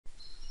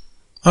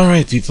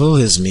Alright people,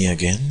 it's me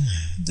again,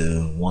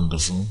 the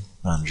wonderful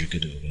Andrew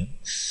Cadogan.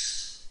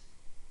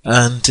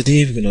 And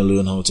today we're going to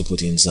learn how to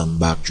put in some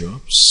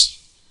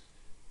backdrops,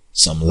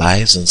 some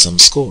lives and some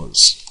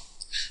scores.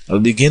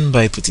 I'll begin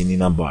by putting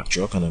in a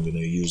backdrop, and I'm going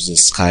to use the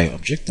sky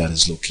object that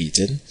is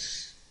located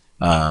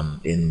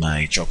in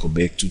my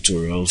Chocobake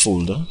tutorial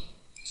folder.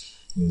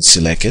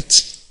 Select it,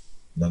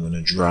 and I'm going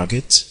to drag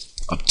it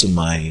up to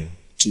my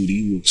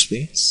 2D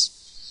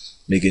workspace,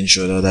 making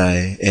sure that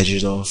I edge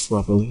it off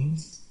properly,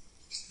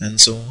 and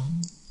so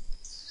on.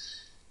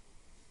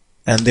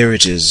 And there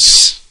it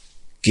is.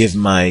 Give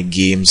my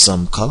game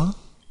some color.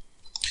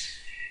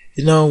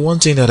 You know, one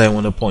thing that I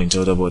want to point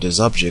out about this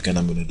object, and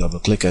I'm going to double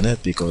click on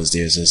it because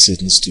there's a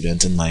certain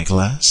student in my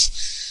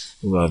class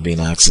who have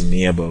been asking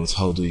me about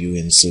how do you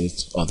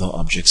insert other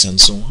objects and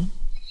so on.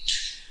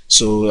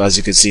 So as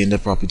you can see in the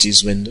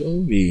properties window,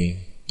 we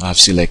have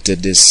selected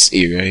this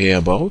area here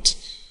about,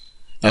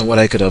 and what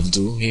I could have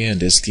done here in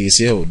this case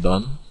here, or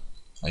done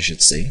I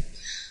should say,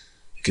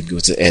 I could go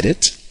to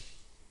edit,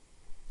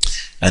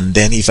 and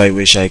then if I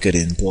wish I could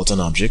import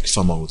an object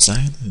from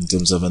outside in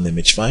terms of an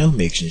image file,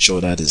 making sure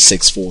that it's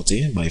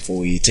 640 by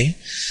 480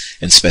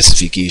 in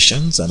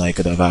specifications, and I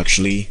could have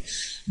actually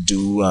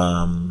do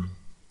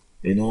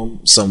you know,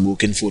 some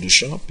work in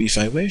Photoshop if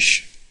I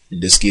wish. In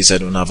this case I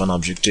don't have an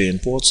object to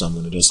import, so I'm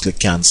going to just click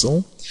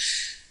cancel,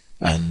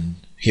 and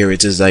here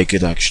it is. I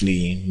could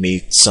actually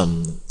make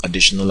some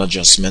additional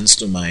adjustments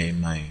to my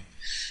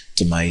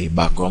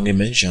background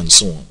image and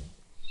so on.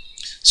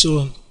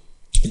 So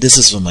this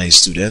is for my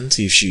student.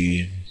 If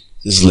she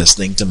is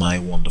listening to my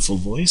wonderful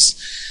voice,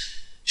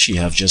 she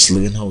have just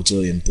learned how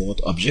to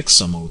import objects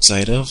from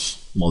outside of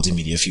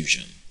Multimedia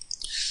Fusion.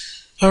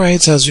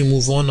 Alright, so as we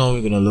move on now, we're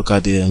going to look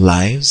at the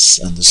lives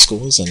and the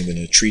scores, and we're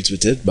going to treat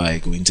with it by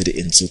going to the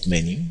insert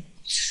menu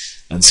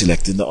and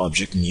selecting the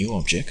object, new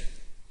object.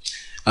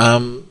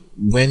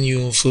 When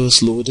you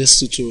first load this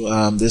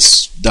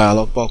this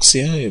dialog box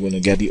here, you're going to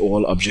get the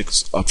all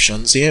objects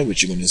options here,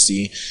 which you're going to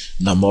see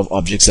number of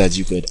objects that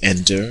you could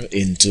enter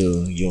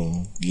into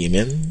your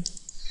gaming.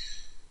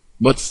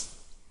 But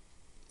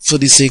for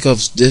the sake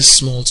of this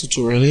small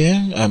tutorial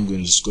here, I'm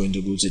just going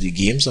to go to the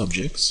games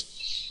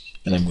objects,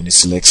 and I'm going to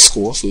select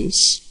score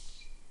first,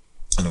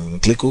 and I'm going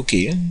to click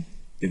OK.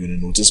 You're going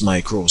to notice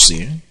my cross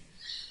here,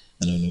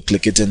 and I'm going to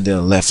click it in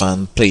the left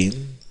hand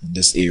plane in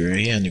this area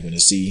here, and you're going to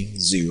see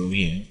 0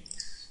 here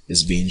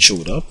is being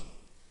showed up.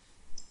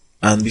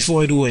 And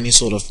before I do any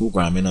sort of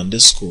programming on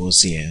this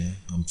course here,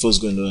 I'm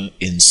first going to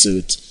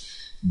insert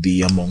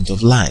the amount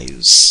of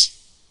lives.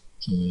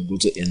 So I'm going to go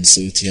to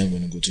insert here, I'm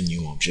going to go to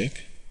new object,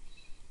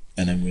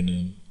 and I'm going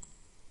to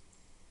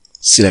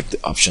select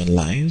the option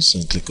lives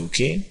and click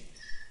OK,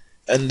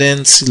 and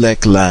then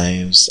select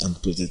lives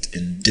and put it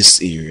in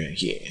this area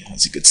here.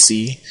 As you can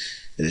see,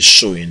 it is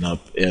showing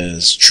up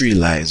as 3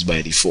 lives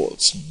by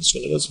default. So I'm just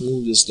going to just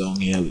move this down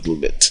here a little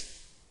bit.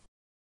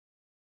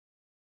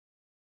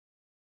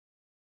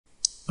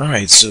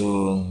 Alright,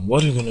 so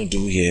what we're going to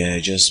do here,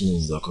 I just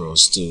moved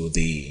across to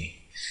the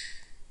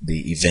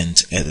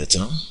event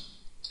editor,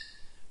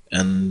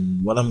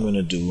 and what I'm going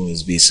to do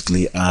is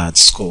basically add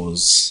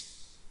scores,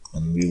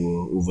 and we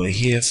were over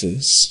here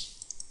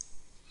first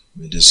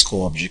with the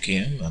score object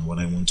here, and what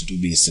I want to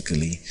do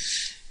basically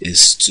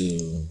is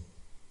to,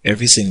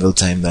 every single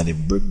time that a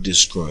brick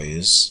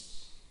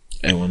destroys,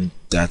 I want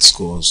that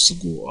scores to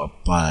go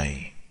up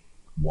by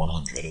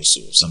 100 or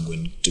so. So I'm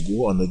going to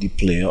go under the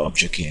player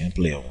object here,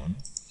 player 1.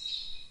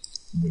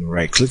 I'm going to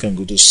right click and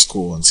go to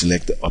score and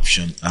select the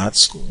option add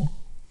score,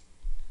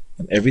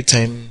 and every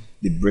time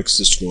the bricks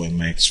destroy in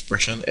my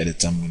expression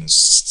editor, I'm going to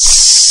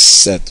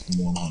set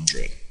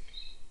 100.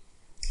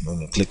 I'm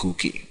going to click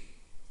OK.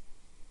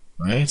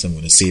 Right, I'm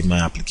going to save my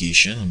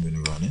application, I'm going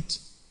to run it,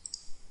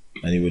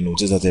 and you will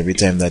notice that every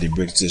time that the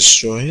bricks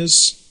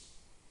destroys,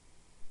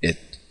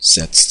 it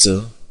sets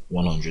to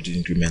 100, it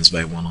increments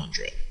by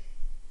 100.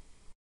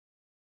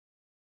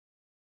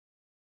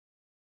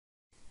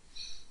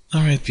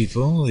 Alright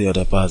people, the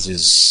other part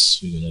is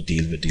we're going to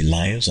deal with the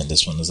lives, and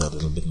this one is a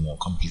little bit more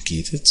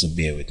complicated, so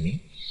bear with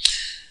me.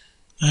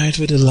 Alright,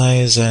 with the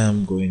lives I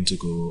am going to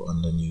go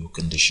under new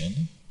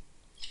condition,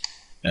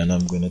 and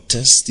I'm going to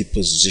test the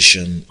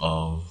position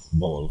of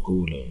ball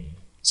cooler.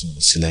 So I'm going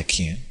to select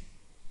here,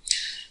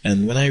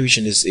 and when I reach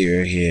in this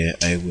area here,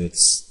 I would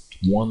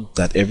want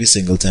that every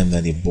single time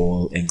that the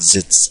ball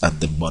exits at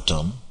the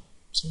bottom,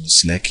 so I'm going to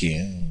select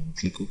here and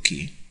click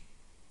OK.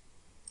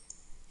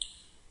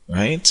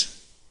 Right,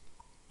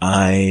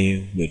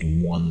 I would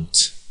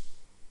want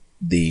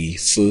the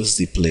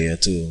player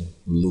to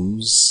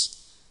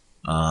lose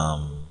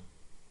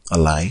a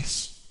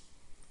life,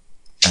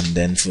 and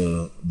then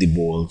for the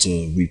ball to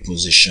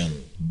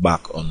reposition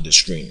back on the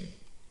screen.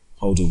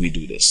 How do we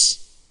do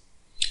this?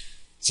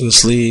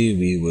 Firstly,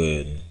 we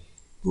would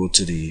go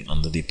to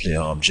under the player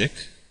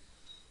object.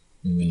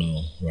 I'm going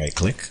to right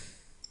click,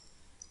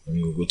 and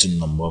we will go to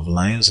number of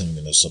lives, and I'm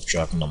going to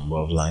subtract number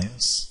of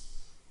lives.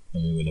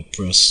 and we're going to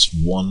press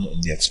 1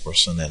 in the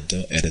expression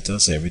editor,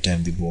 so every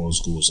time the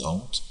balls goes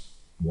out,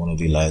 one of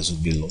the lives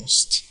will be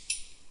lost.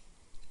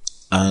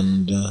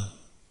 And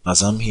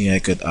as I'm here, I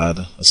could add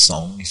a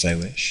song if I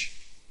wish.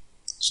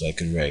 So I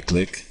could right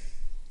click,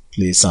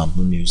 play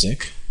sample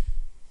music,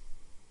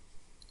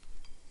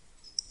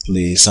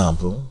 play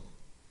sample,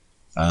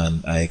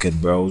 and I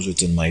could browse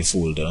within my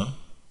folder,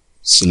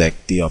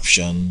 select the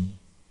option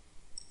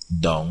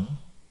down,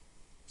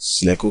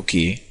 select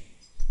OK,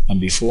 and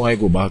before I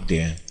go back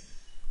there,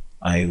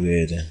 I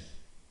would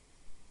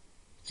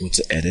go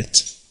to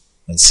edit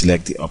and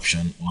select the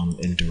option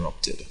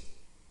uninterrupted.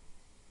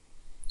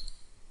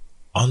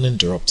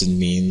 Uninterrupted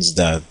means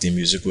that the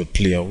music would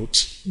play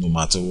out no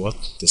matter what,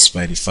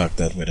 despite the fact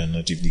that whether or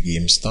not if the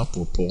game stop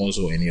or pause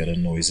or any other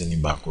noise in the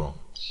background.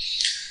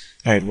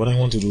 Alright, what I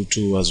want to do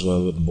too as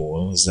well with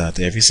ball is that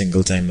every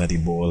single time that the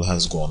ball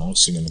has gone out,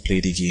 so you're going to play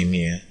the game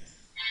here,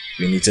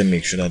 we need to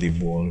make sure that the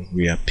ball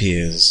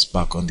reappears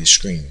back on the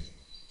screen.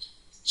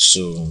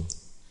 So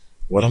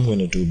what I'm going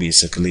to do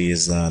basically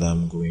is that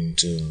I'm going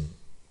to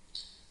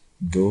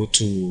go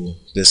to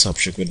this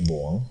object with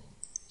ball.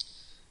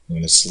 I'm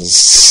going to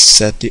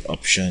set the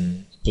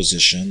option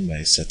position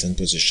by setting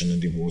position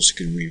in the ball so it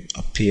could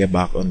reappear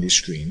back on the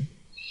screen,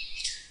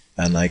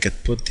 and I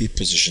could put the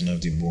position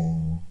of the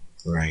ball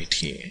right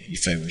here.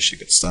 If I wish, you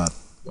could start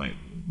right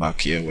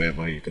back here,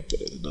 wherever you could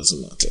put it, it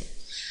doesn't matter.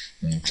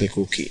 And click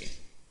OK.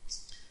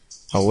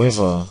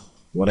 However,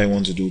 what I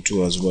want to do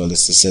too as well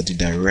is to set the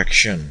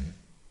direction.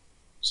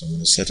 So I'm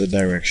going to set a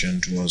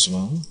direction too as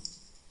well,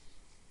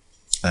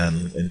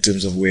 and in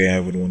terms of where I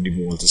would want the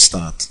ball to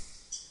start.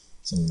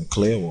 So I'm going to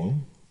clear all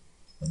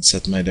and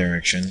set my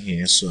direction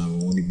here, so I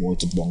want the ball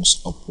to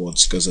bounce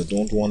upwards because I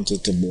don't want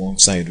it to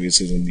bounce sideways.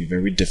 It will be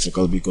very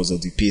difficult because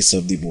of the pace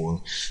of the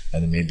ball,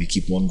 and it maybe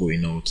keep on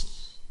going out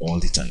all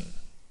the time.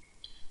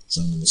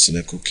 So I'm going to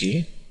select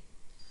OK.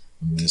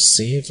 I'm going to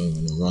save. I'm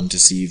going to run to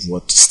see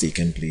what is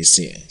taking place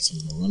here. So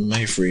I'm going to run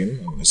my frame.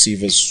 I'm going to see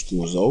if it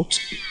goes out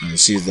and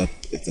see if that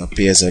it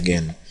appears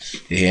again.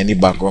 You hear any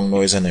background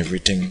noise and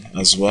everything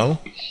as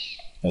well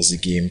as the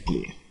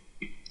gameplay.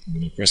 I'm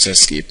going to press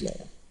escape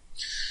now.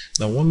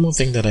 Now one more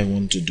thing that I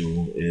want to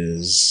do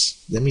is,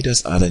 let me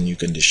just add a new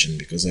condition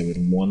because I would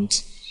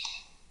want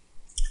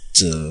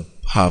to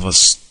have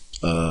this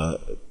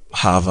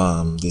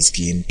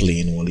game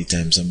playing all the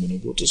time. So I'm going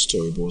to go to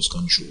storyboards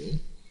control.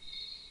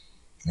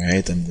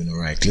 Alright, I'm going to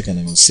right click and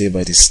I'm going to say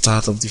by the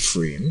start of the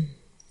frame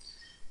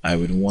I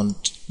would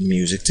want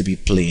music to be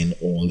playing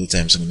all the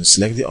time. So I'm going to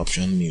select the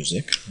option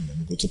music and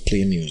then go to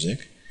play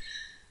music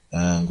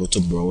and go to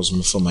browse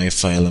for my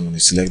file. I'm going to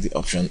select the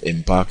option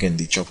impact in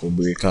the Choco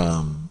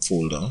Breaker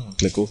folder and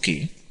click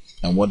OK.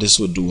 And what this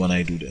would do when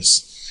I do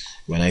this,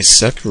 when I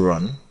set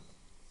run,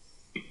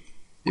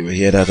 you will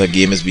hear that a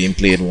game is being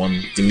played,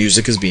 the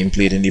music is being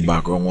played in the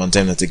background one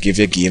time, to give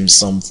your game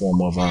some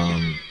form of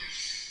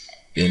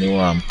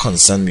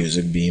constant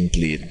music being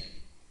played.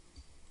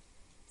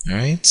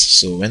 Alright,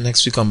 so when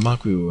next we come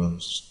back, we will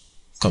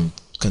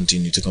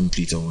continue to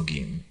complete our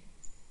game.